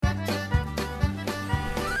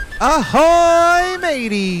Ahoy,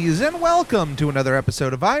 mateys, and welcome to another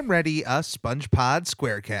episode of I'm Ready, a SpongePod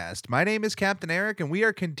Squarecast. My name is Captain Eric, and we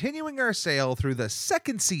are continuing our sail through the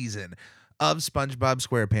second season of SpongeBob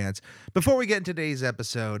SquarePants. Before we get into today's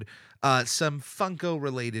episode, some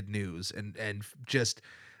Funko-related news, and just,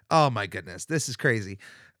 oh my goodness, this is crazy.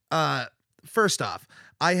 First off,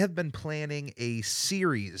 I have been planning a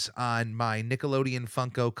series on my Nickelodeon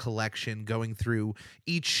Funko collection, going through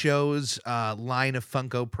each show's line of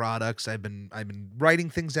Funko products. I've been writing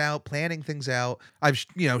things out, planning things out. I've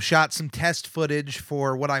shot some test footage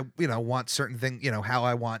for what I want certain things, how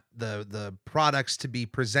I want the products to be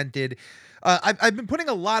presented. I've been putting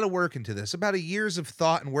a lot of work into this, about a years of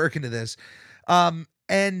thought and work into this,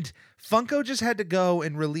 and Funko just had to go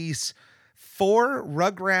and release 4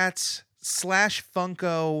 Rugrats /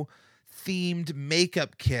 Funko themed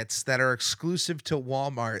makeup kits that are exclusive to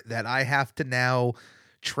Walmart that I have to now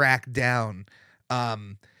track down,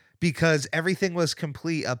 because everything was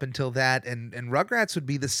complete up until that, and Rugrats would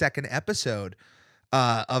be the second episode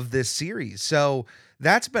of this series. So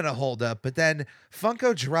that's been a holdup. But then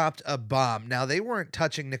Funko dropped a bomb. Now, they weren't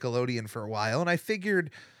touching Nickelodeon for a while, and I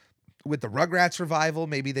figured with the Rugrats revival,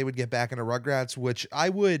 maybe they would get back into Rugrats, which I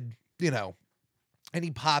would, any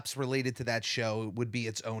pops related to that show would be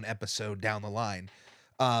its own episode down the line.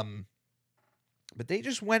 But they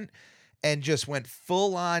just went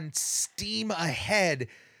full on steam ahead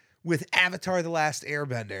with Avatar: The Last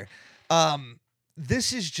Airbender.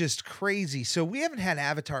 This is just crazy. So we haven't had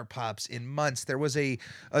Avatar pops in months. There was a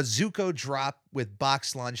Zuko drop with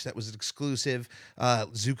Box Lunch that was exclusive.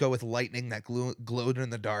 Zuko with lightning that glowed in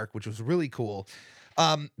the dark, which was really cool.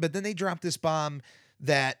 But then they dropped this bomb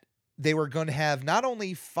that they were going to have not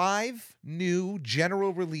only 5 new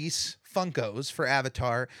general release Funkos for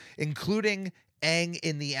Avatar, including Aang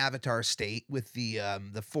in the Avatar state with the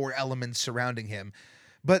 4 elements surrounding him,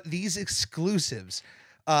 but these exclusives,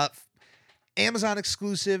 Amazon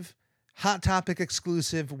exclusive, Hot Topic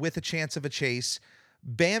exclusive with a chance of a chase,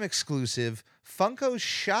 BAM exclusive, Funko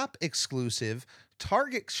Shop exclusive,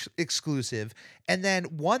 Target exclusive, and then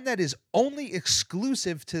one that is only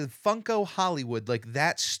exclusive to Funko Hollywood, like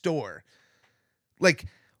that store. Like,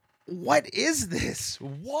 what is this?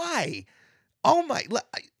 Why? Oh my!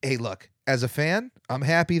 Hey, look, as a fan, I'm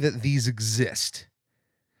happy that these exist,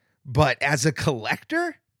 but as a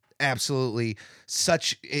collector, absolutely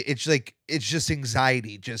it's just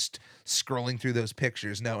anxiety just scrolling through those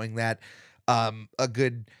pictures, knowing that a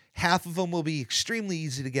good half of them will be extremely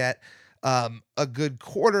easy to get. A good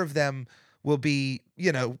quarter of them will be,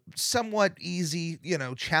 somewhat easy,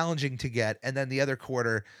 challenging to get. And then the other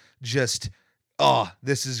quarter just,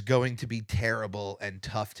 this is going to be terrible and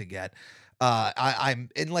tough to get. I'm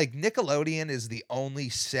in, like, Nickelodeon is the only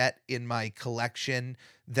set in my collection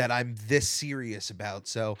that I'm this serious about.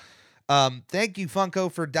 So, thank you,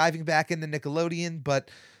 Funko, for diving back into Nickelodeon,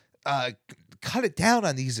 but, cut it down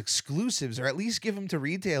on these exclusives, or at least give them to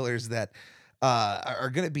retailers that,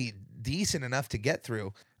 are going to be decent enough to get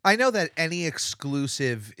through. I know that any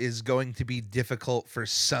exclusive is going to be difficult for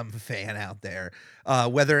some fan out there,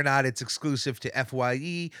 whether or not it's exclusive to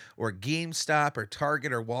FYE or GameStop or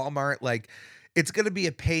Target or Walmart. Like, it's going to be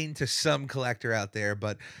a pain to some collector out there,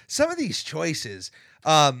 but some of these choices,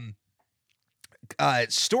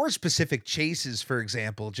 store specific chases, for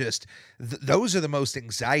example, just those are the most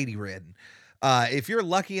anxiety ridden. If you're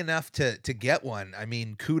lucky enough to get one, I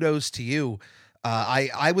mean, kudos to you.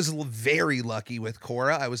 I was very lucky with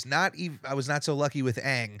Korra. I was not so lucky with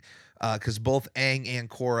Aang, because both Aang and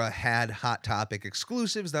Korra had Hot Topic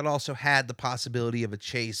exclusives that also had the possibility of a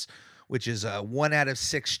chase, which is a 1 out of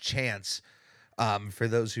 6 chance. For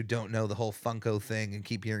those who don't know the whole Funko thing and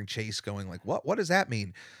keep hearing chase going, like, what does that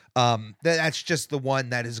mean? That's just the one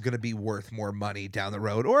that is going to be worth more money down the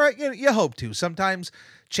road, or you hope to. Sometimes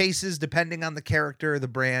chases, depending on the character or the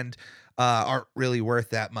brand, aren't really worth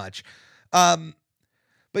that much.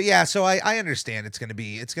 But yeah, so I understand it's gonna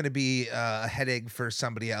be a headache for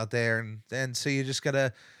somebody out there, and so you just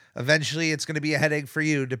gotta, eventually it's gonna be a headache for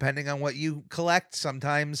you, depending on what you collect.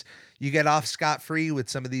 Sometimes you get off scot-free with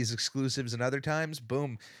some of these exclusives, and other times,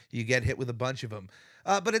 boom, you get hit with a bunch of them.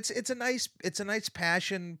 But it's a nice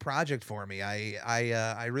passion project for me.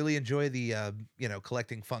 I really enjoy the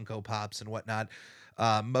collecting Funko Pops and whatnot.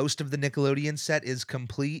 Most of the Nickelodeon set is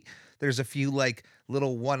complete. There's a few, like,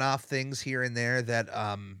 little one-off things here and there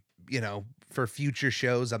that, for future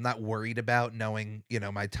shows, I'm not worried about, knowing,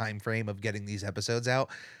 my time frame of getting these episodes out.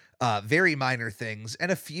 Very minor things,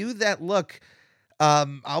 and a few that look,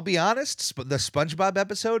 I'll be honest, the SpongeBob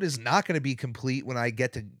episode is not going to be complete when I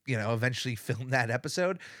get to, eventually film that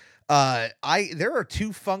episode. There are two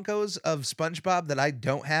Funkos of SpongeBob that I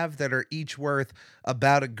don't have that are each worth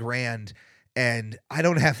about $1,000. And I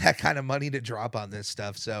don't have that kind of money to drop on this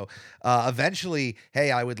stuff. So eventually,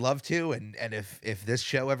 hey, I would love to. And if this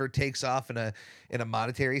show ever takes off in a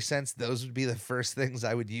monetary sense, those would be the first things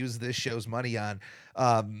I would use this show's money on.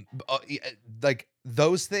 Like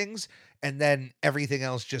those things, and then everything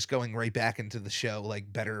else just going right back into the show,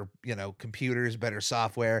 like better, computers, better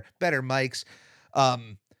software, better mics.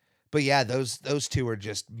 But yeah, those two are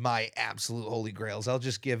just my absolute holy grails.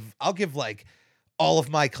 I'll give like all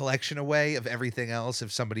of my collection away of everything else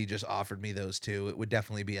if somebody just offered me those two. It would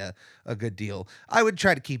definitely be a good deal. I would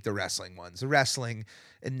try to keep the wrestling ones, the wrestling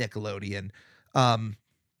and Nickelodeon.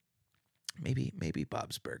 Maybe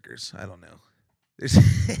Bob's Burgers. I don't know. There's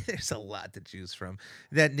there's a lot to choose from.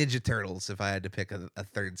 That Ninja Turtles, if I had to pick a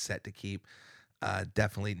third set to keep.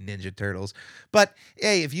 Definitely Ninja Turtles. But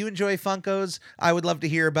hey, if you enjoy Funkos, I would love to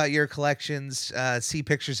hear about your collections, see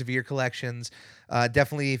pictures of your collections.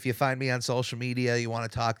 Definitely, if you find me on social media, you want to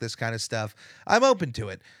talk this kind of stuff, I'm open to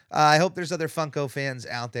it. I hope there's other Funko fans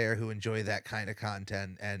out there who enjoy that kind of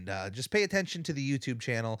content. And just pay attention to the YouTube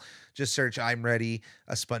channel. Just search I'm Ready,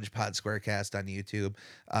 a SpongePod Squarecast on YouTube.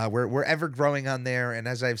 We're ever growing on there. And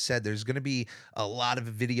as I've said, there's going to be a lot of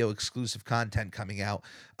video exclusive content coming out.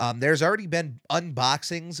 There's already been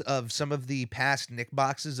unboxings of some of the past Nick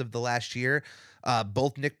boxes of the last year.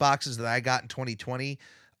 Both Nick boxes that I got in 2020.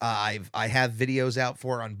 I have videos out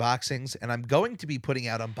for unboxings, and I'm going to be putting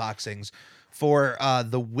out unboxings for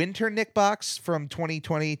the winter Nick box from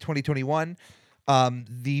 2020, 2021.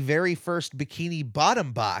 The very first Bikini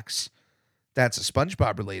Bottom box, that's a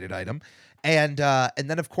SpongeBob related item. And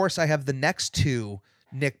then of course I have the next two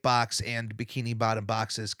Nick box and Bikini Bottom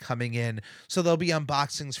boxes coming in. So there'll be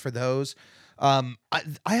unboxings for those. I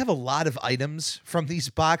have a lot of items from these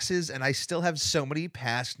boxes, and I still have so many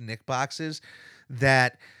past Nick boxes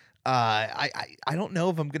that I don't know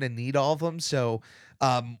if I'm going to need all of them. So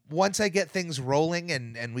once I get things rolling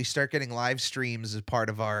and we start getting live streams as part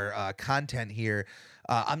of our content here,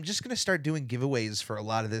 I'm just going to start doing giveaways for a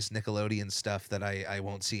lot of this Nickelodeon stuff that I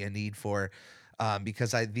won't see a need for.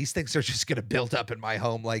 Because these things are just going to build up in my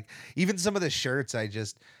home. Like even some of the shirts, I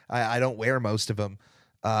don't wear most of them.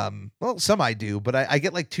 Well, some I do, but I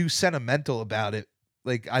get like too sentimental about it.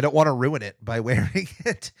 Like I don't want to ruin it by wearing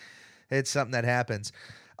it. It's something that happens.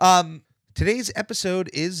 Today's episode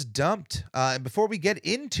is dumped. And before we get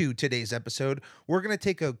into today's episode, we're going to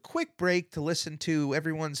take a quick break to listen to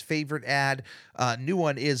everyone's favorite ad. New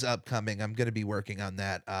one is upcoming. I'm going to be working on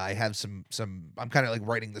that. I have some I'm kind of like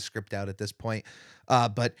writing the script out at this point.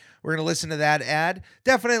 But we're going to listen to that ad.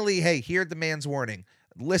 Definitely, hey, hear the man's warning.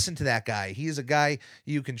 Listen to that guy. He is a guy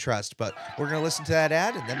you can trust. But we're going to listen to that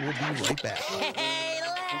ad, and then we'll be right back. Hey,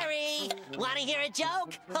 Larry! Want to hear a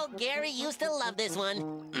joke? Oh, Gary used to love this one.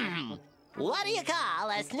 What do you call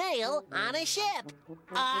a snail on a ship?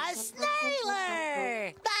 A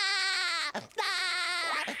snailer! Ah!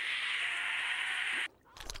 Ah!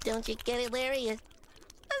 Don't you get it, Larry? A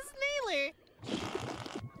snailer.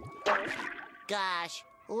 Gosh,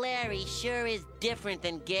 Larry sure is different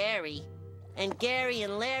than Gary. And Gary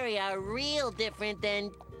and Larry are real different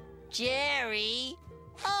than Jerry.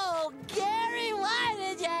 Oh, Gary, why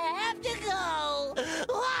did you have to go?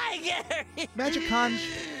 Why, Gary? Magic Conj,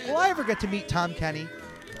 will I ever get to meet Tom Kenny?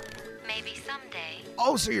 Maybe someday.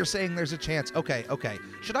 Oh, so you're saying there's a chance. Okay.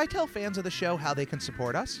 Should I tell fans of the show how they can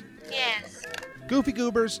support us? Yes. Goofy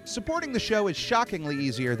Goobers, supporting the show is shockingly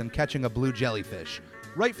easier than catching a blue jellyfish.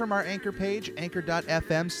 Right from our Anchor page,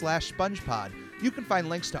 anchor.fm/SpongePod, you can find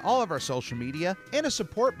links to all of our social media and a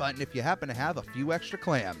support button if you happen to have a few extra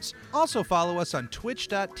clams. Also follow us on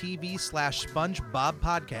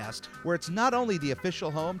twitch.tv/SpongeBobPodcast, where it's not only the official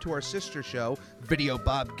home to our sister show, Video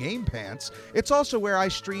Bob Game Pants, it's also where I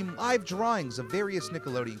stream live drawings of various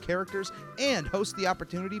Nickelodeon characters and host the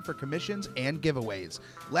opportunity for commissions and giveaways.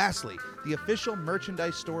 Lastly, the official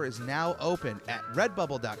merchandise store is now open at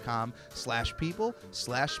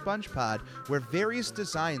redbubble.com/people/SpongePod, where various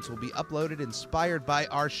designs will be uploaded inspired by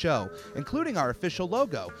our show, including our official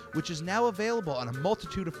logo, which is now available on a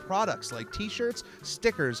multitude of products like t-shirts,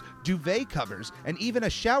 stickers, duvet covers, and even a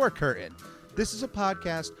shower curtain. This is a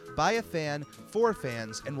podcast by a fan, for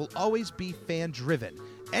fans, and will always be fan-driven.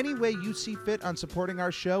 Any way you see fit on supporting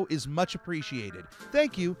our show is much appreciated.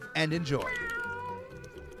 Thank you, and enjoy.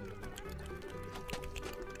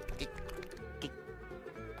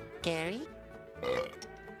 Gary? Whee!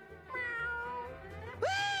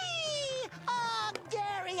 Oh,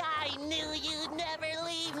 Gary, I knew you'd never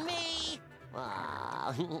leave me.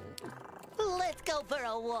 Aw. Let's go for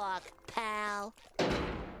a walk, pal.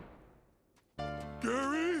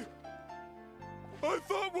 Gary?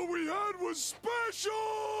 what we had was special!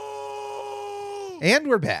 And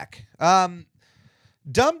we're back.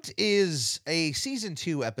 Dumped is a season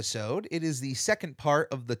 2 episode. It is the second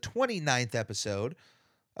part of the 29th episode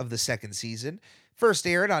of the second season. First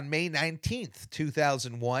aired on May 19th,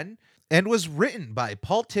 2001, and was written by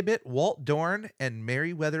Paul Tibbitt, Walt Dorn, and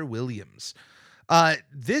Meriwether Williams.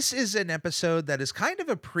 This is an episode that is kind of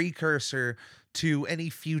a precursor to any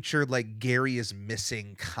future like Gary is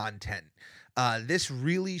missing content. This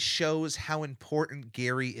really shows how important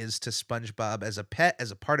Gary is to SpongeBob as a pet,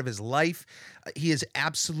 as a part of his life. He is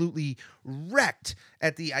absolutely wrecked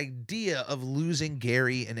at the idea of losing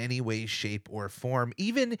Gary in any way, shape, or form,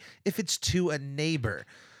 even if it's to a neighbor.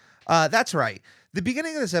 That's right. The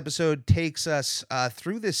beginning of this episode takes us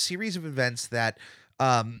through this series of events that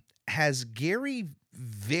has Gary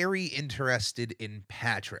very interested in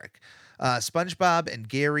Patrick. SpongeBob and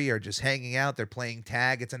Gary are just hanging out. They're playing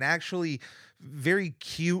tag. It's an actually very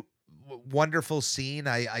cute, wonderful scene.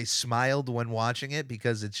 I smiled when watching it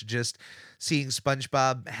because it's just seeing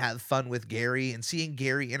SpongeBob have fun with Gary and seeing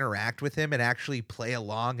Gary interact with him and actually play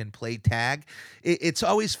along and play tag. It's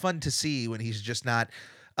always fun to see when he's just not,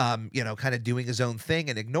 kind of doing his own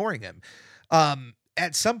thing and ignoring him.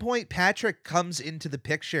 At some point, Patrick comes into the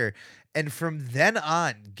picture, and from then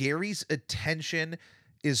on, Gary's attention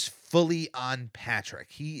is fully on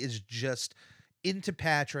Patrick. He is just into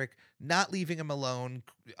Patrick, not leaving him alone,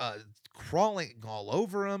 crawling all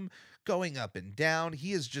over him, going up and down.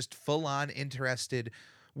 He is just full on interested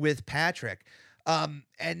with Patrick. And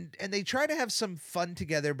they try to have some fun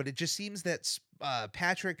together, but it just seems that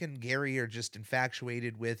Patrick and Gary are just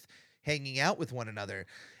infatuated with hanging out with one another.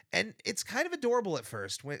 And it's kind of adorable at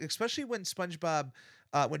first, especially when SpongeBob,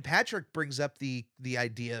 when Patrick brings up the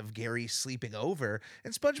idea of Gary sleeping over,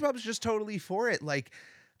 and SpongeBob's just totally for it. Like,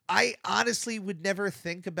 I honestly would never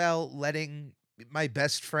think about letting my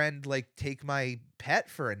best friend take my pet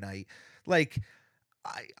for a night. Like,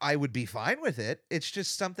 I would be fine with it. It's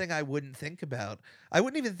just something I wouldn't think about. I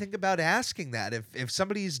wouldn't even think about asking that. If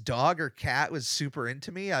somebody's dog or cat was super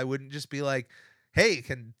into me, I wouldn't just be like, hey,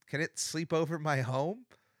 can it sleep over my home?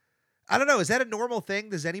 I don't know. Is that a normal thing?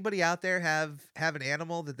 Does anybody out there have an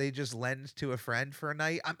animal that they just lend to a friend for a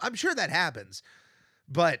night? I'm sure that happens,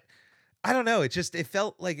 but I don't know. It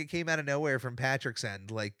felt like it came out of nowhere from Patrick's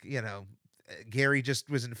end. Gary just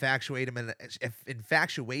was infatuated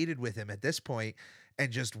with him at this point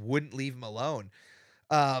and just wouldn't leave him alone.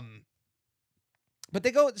 But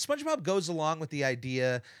SpongeBob goes along with the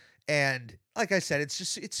idea, and like I said,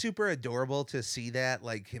 it's super adorable to see that,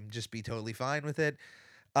 like, him just be totally fine with it.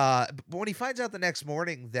 But when he finds out the next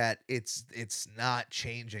morning that it's not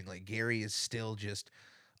changing, like Gary is still just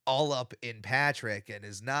all up in Patrick and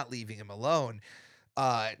is not leaving him alone.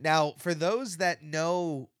 Now, for those that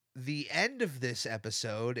know the end of this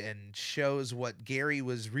episode and shows what Gary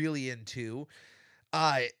was really into,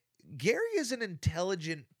 Gary is an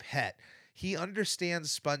intelligent pet. He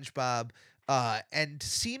understands SpongeBob, and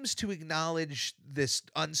seems to acknowledge this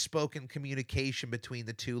unspoken communication between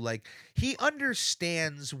the two. Like, he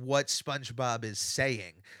understands what SpongeBob is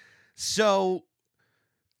saying. So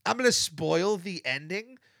I'm going to spoil the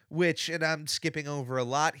ending, and I'm skipping over a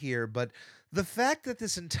lot here, but the fact that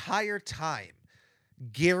this entire time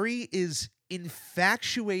Gary is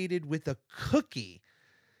infatuated with a cookie,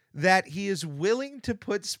 that he is willing to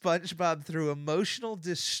put SpongeBob through emotional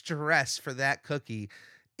distress for that cookie,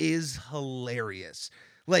 is hilarious.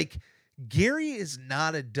 Like, Gary is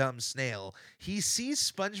not a dumb snail. He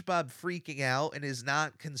sees SpongeBob freaking out and is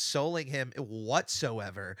not consoling him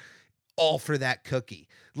whatsoever, all for that cookie.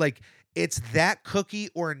 Like, it's that cookie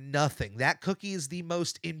or nothing. That cookie is the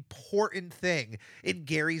most important thing in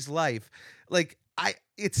Gary's life. Like,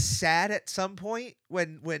 it's sad at some point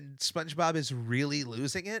when SpongeBob is really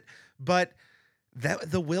losing it, but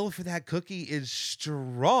the will for that cookie is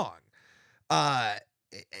strong.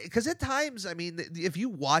 Because at times, I mean, if you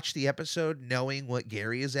watch the episode knowing what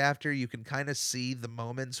Gary is after, you can kind of see the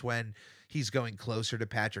moments when he's going closer to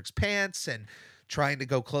Patrick's pants and trying to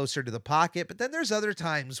go closer to the pocket. But then there's other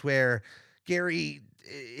times where Gary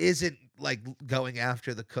isn't like going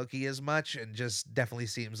after the cookie as much and just definitely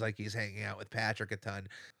seems like he's hanging out with Patrick a ton.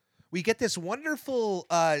 We get this wonderful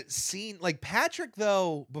scene. Like, Patrick,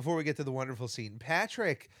 though, before we get to the wonderful scene,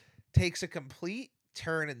 Patrick takes a complete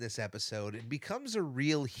turn in this episode and becomes a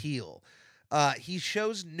real heel. He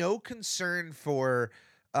shows no concern for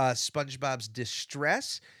SpongeBob's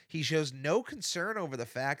distress. He shows no concern over the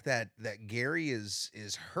fact that Gary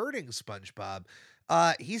is hurting SpongeBob.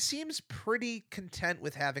 He seems pretty content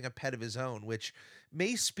with having a pet of his own, which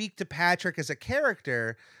may speak to Patrick as a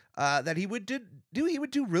character, that he would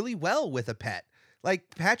do really well with a pet.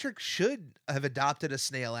 Like, Patrick should have adopted a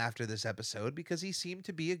snail after this episode because he seemed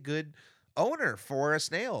to be a good owner for a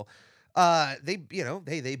snail.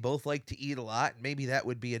 They both like to eat a lot, and maybe that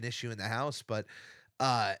would be an issue in the house, but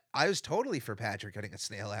I was totally for Patrick getting a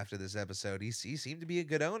snail after this episode. He seemed to be a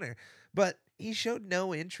good owner, but he showed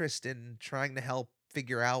no interest in trying to help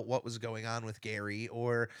figure out what was going on with Gary,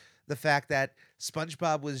 or the fact that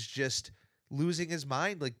SpongeBob was just losing his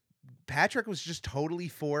mind. Like, Patrick was just totally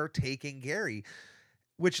for taking Gary,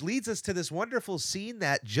 which leads us to this wonderful scene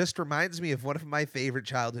that just reminds me of one of my favorite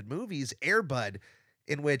childhood movies, Air Bud,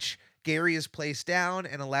 in which Gary is placed down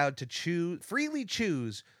and allowed to freely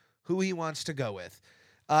choose who he wants to go with.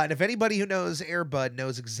 And if anybody who knows Air Bud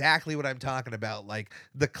knows exactly what I'm talking about, like,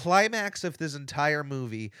 the climax of this entire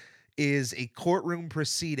movie is a courtroom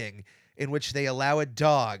proceeding in which they allow a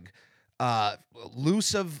dog,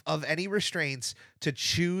 loose of any restraints, to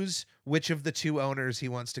choose which of the two owners he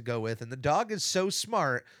wants to go with. And the dog is so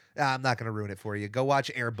smart. I'm not going to ruin it for you. Go watch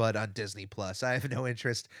Air Bud on Disney Plus. I have no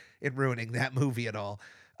interest in ruining that movie at all.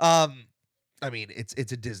 I mean,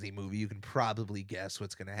 it's a Disney movie. You can probably guess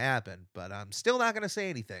what's going to happen, but I'm still not going to say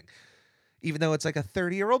anything, even though it's like a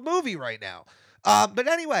 30-year-old movie right now. But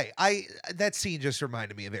anyway, that scene just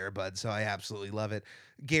reminded me of Air Bud, so I absolutely love it.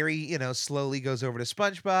 Gary, slowly goes over to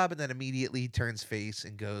SpongeBob and then immediately turns face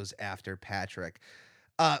and goes after Patrick.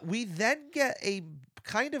 We then get a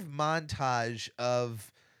kind of montage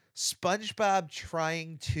of SpongeBob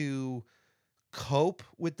trying to cope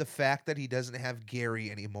with the fact that he doesn't have Gary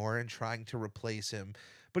anymore and trying to replace him,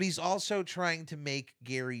 but he's also trying to make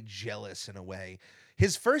Gary jealous in a way.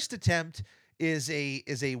 His first attempt is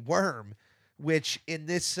a worm, which in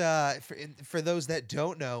this for those that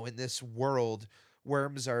don't know, in this world,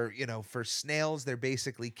 worms are, for snails they're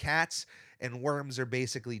basically cats and worms are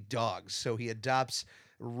basically dogs. So he adopts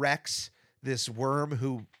Rex, this worm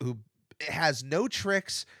who has no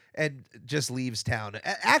tricks and just leaves town.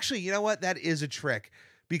 Actually, you know what? That is a trick,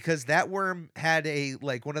 because that worm had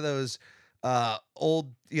one of those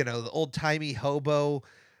old, the old-timey hobo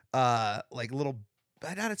like little,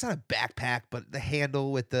 it's not a backpack, but the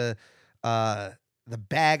handle with the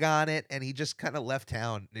bag on it, and he just kind of left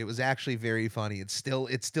town. It was actually very funny. It's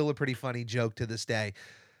still a pretty funny joke to this day.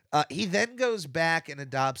 He then goes back and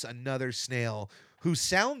adopts another snail who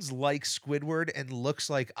sounds like Squidward and looks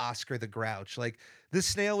like Oscar the Grouch. Like, this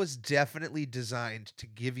snail was definitely designed to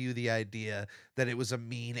give you the idea that it was a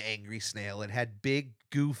mean, angry snail. It had big,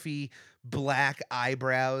 goofy, black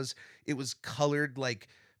eyebrows. It was colored like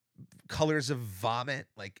colors of vomit.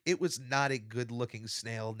 Like, it was not a good-looking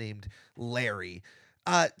snail named Larry.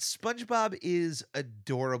 SpongeBob is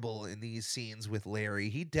adorable in these scenes with Larry.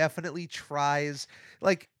 He definitely tries,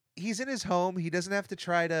 like, he's in his home. He doesn't have to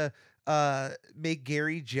try to make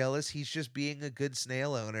Gary jealous. He's just being a good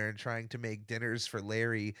snail owner and trying to make dinners for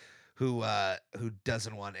Larry, who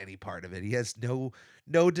doesn't want any part of it. He has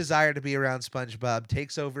no desire to be around SpongeBob.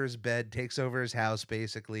 Takes over his bed, takes over his house,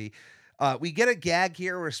 basically. We get a gag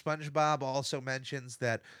here where SpongeBob also mentions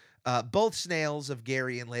that both snails of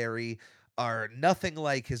Gary and Larry are nothing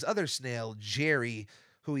like his other snail, Jerry,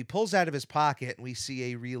 who he pulls out of his pocket, and we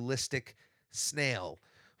see a realistic snail,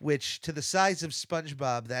 which, to the size of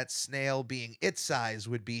SpongeBob, that snail being its size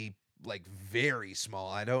would be like very small.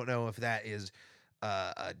 I don't know if that is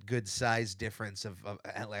a good size difference of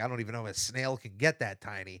like, I don't even know if a snail can get that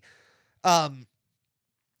tiny.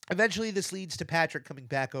 Eventually this leads to Patrick coming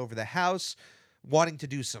back over the house, wanting to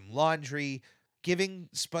do some laundry, giving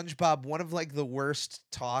SpongeBob one of like the worst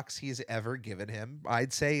talks he's ever given him,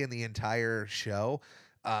 I'd say, in the entire show.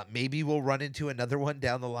 Maybe we'll run into another one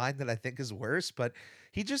down the line that I think is worse, but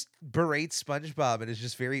he just berates SpongeBob and is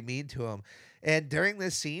just very mean to him. And during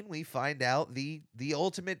this scene, we find out the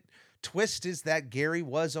ultimate twist is that Gary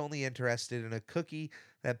was only interested in a cookie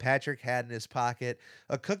that Patrick had in his pocket,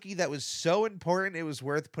 a cookie that was so important it was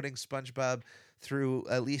worth putting SpongeBob through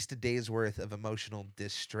at least a day's worth of emotional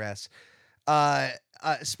distress.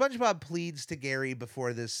 SpongeBob pleads to Gary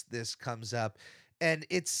before this comes up, and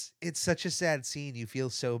it's such a sad scene. You feel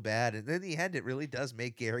so bad, and in the end, it really does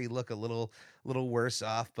make Gary look a little worse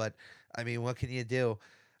off. But I mean, what can you do?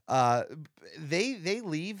 They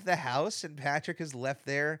leave the house, and Patrick is left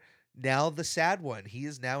there. Now the sad one. He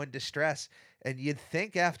is now in distress, and you'd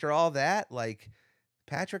think after all that, like,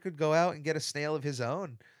 Patrick would go out and get a snail of his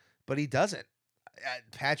own, but he doesn't.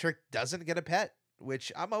 Patrick doesn't get a pet, which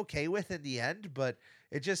I'm okay with in the end, but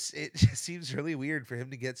it just seems really weird for him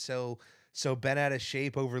to get so bent out of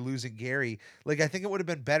shape over losing Gary. Like, I think it would have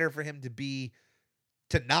been better for him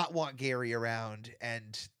to not want Gary around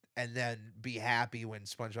and then be happy when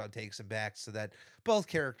SpongeBob takes him back, so that both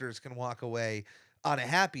characters can walk away on a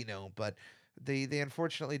happy note. But They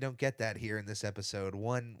unfortunately don't get that here in this episode.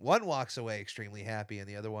 One walks away extremely happy, and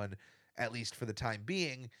the other one, at least for the time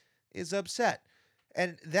being, is upset.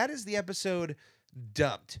 And that is the episode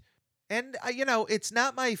Dumped. And it's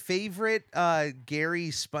not my favorite Gary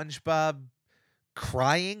SpongeBob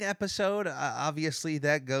crying episode. Obviously,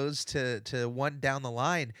 that goes to one down the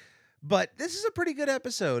line. But this is a pretty good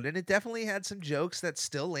episode, and it definitely had some jokes that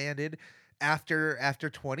still landed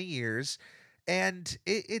after 20 years. And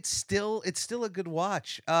it's still a good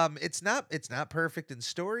watch. It's not perfect in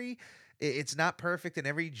story. It's not perfect in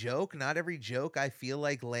every joke. Not every joke I feel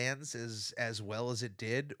like lands as well as it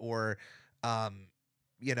did, or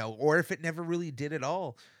or if it never really did at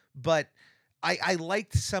all. But I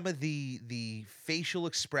liked some of the facial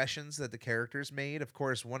expressions that the characters made. Of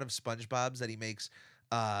course, one of SpongeBob's that he makes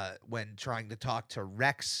when trying to talk to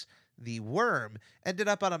Rex the worm ended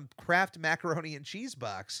up on a Kraft macaroni and cheese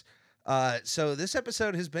box. So this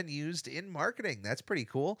episode has been used in marketing. That's pretty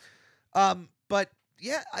cool. But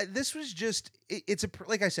yeah, this was just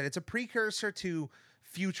like I said, it's a precursor to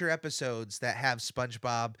future episodes that have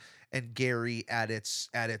SpongeBob and Gary at its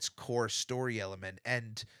core story element.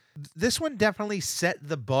 And this one definitely set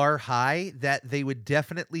the bar high that they would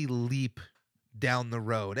definitely leap down the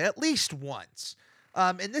road at least once.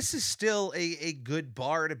 And this is still a good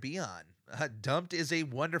bar to be on. Dumped is a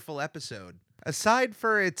wonderful episode. Aside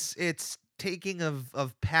for its taking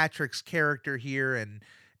of Patrick's character here and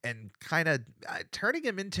kind of turning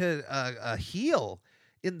him into a heel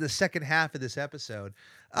in the second half of this episode,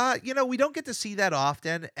 we don't get to see that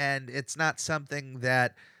often, and it's not something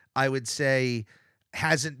that I would say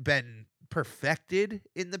hasn't been perfected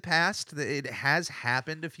in the past. It has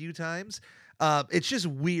happened a few times. It's just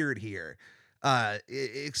weird here,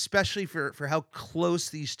 especially for how close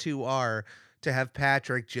these two are, to have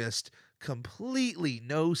Patrick just completely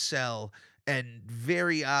no sell and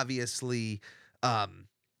very obviously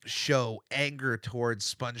show anger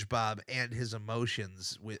towards SpongeBob and his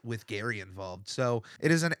emotions with Gary involved. So it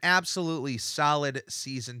is an absolutely solid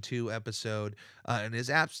season 2 episode, and is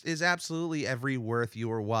absolutely every worth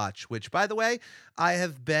your watch. Which, by the way, I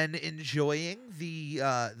have been enjoying the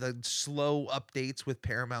slow updates with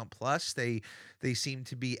Paramount Plus. They seem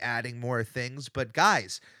to be adding more things, but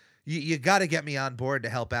guys, you got to get me on board to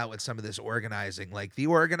help out with some of this organizing. Like, the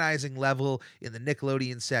organizing level in the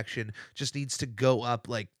Nickelodeon section just needs to go up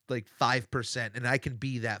like 5%, and I can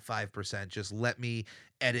be that 5%. Just let me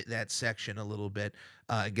edit that section a little bit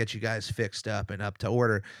and get you guys fixed up and up to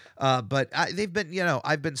order. But they've been,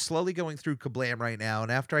 I've been slowly going through Kablam right now,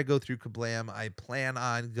 and after I go through Kablam, I plan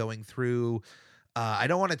on going through. I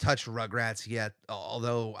don't want to touch Rugrats yet,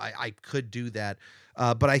 although I could do that.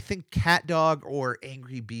 But I think Cat Dog or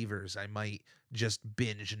Angry Beavers I might just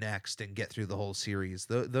binge next and get through the whole series.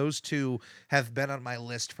 Those two have been on my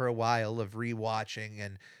list for a while of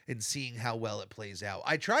rewatching and seeing how well it plays out.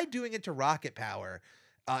 I tried doing it to Rocket Power,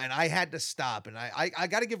 and I had to stop. And I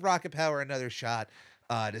got to give Rocket Power another shot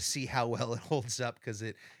to see how well it holds up, because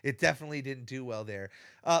it definitely didn't do well there.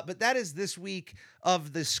 But that is this week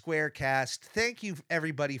of the Squarecast. Thank you,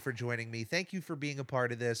 everybody, for joining me. Thank you for being a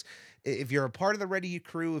part of this. If you're a part of the Ready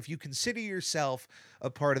crew, if you consider yourself a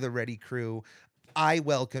part of the Ready crew, I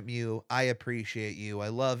welcome you. I appreciate you. I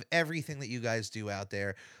love everything that you guys do out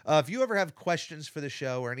there. If you ever have questions for the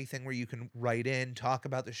show or anything where you can write in, talk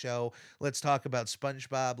about the show, let's talk about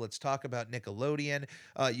SpongeBob, let's talk about Nickelodeon,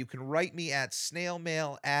 you can write me at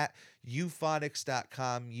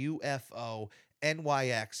snailmail@uphonics.com,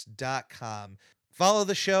 UFONYX.com. Follow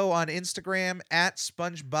the show on Instagram at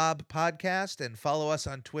SpongeBob Podcast, and follow us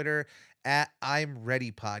on Twitter at I'm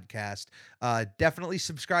Ready Podcast. Definitely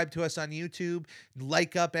subscribe to us on YouTube.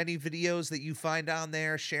 Like up any videos that you find on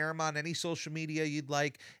there. Share them on any social media you'd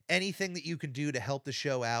like. Anything that you can do to help the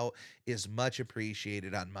show out is much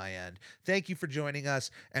appreciated on my end. Thank you for joining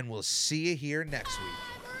us, and we'll see you here next week.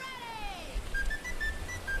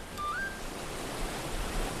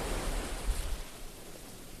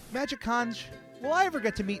 Magic Conch, will I ever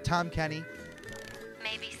get to meet Tom Kenny?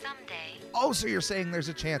 Maybe someday. Oh, so you're saying there's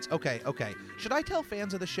a chance. Okay. Should I tell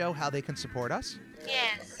fans of the show how they can support us?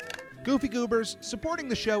 Yes. Goofy Goobers, supporting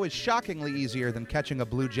the show is shockingly easier than catching a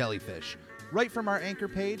blue jellyfish. Right from our Anchor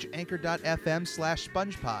page,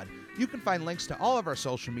 anchor.fm/SpongePod. You can find links to all of our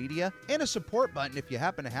social media and a support button if you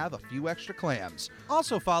happen to have a few extra clams.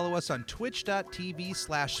 Also follow us on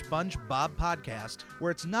twitch.tv/SpongeBobPodcast,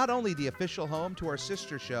 where it's not only the official home to our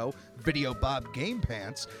sister show, Video Bob Game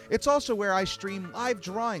Pants, it's also where I stream live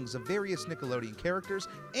drawings of various Nickelodeon characters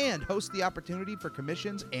and host the opportunity for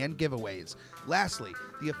commissions and giveaways. Lastly,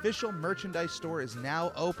 the official merchandise store is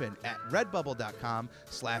now open at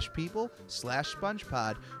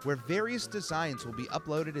redbubble.com/people/SpongePod, where various designs will be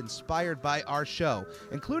uploaded inspired by our show,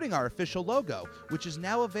 including our official logo, which is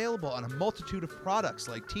now available on a multitude of products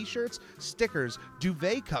like t-shirts, stickers,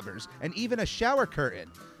 duvet covers, and even a shower curtain.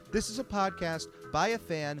 This is a podcast by a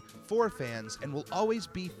fan, for fans, and will always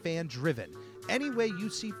be fan-driven. Any way you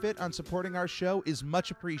see fit on supporting our show is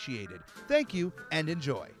much appreciated. Thank you, and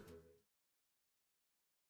enjoy.